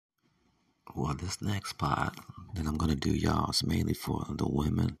Well, this next part that I'm going to do, y'all, is mainly for the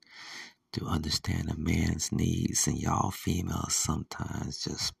women to understand a man's needs. And y'all females sometimes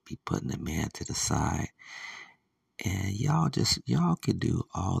just be putting the man to the side. And y'all could do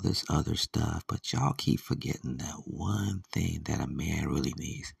all this other stuff, but y'all keep forgetting that one thing that a man really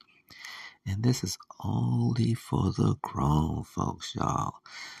needs. And this is only for the grown folks, y'all.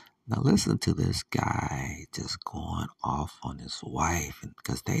 Now listen to this guy just going off on his wife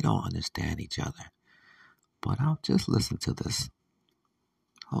because they don't understand each other. But I'll just listen to this.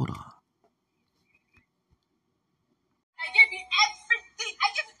 Hold on. I gave you everything. I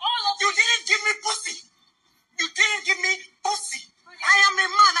gave you all of it. You didn't give me pussy. You didn't give me pussy. I am a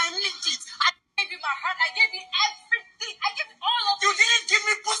man. I need it. I gave you my heart. I gave you everything. I gave you all of it. You didn't give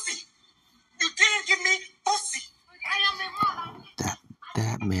me pussy. You didn't give me pussy. I am a man.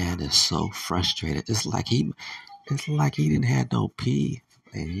 That man is so frustrated. It's like he didn't have no pee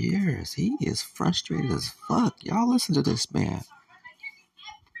in years. He is frustrated as fuck. Y'all listen to this man. You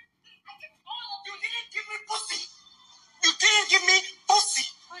didn't give me pussy. You didn't give me pussy.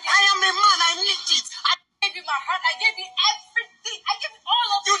 I am a man. I need it. I gave you my heart. I gave you everything. I gave you all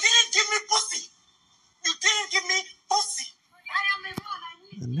of it. You didn't give me pussy. You didn't give me pussy. I am a man. I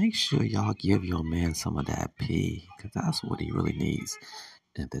need it. And make sure y'all give your man some of that pee, because that's what he really needs.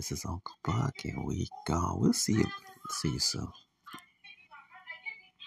 And this is Uncle Buck, and we gone. We'll see you soon.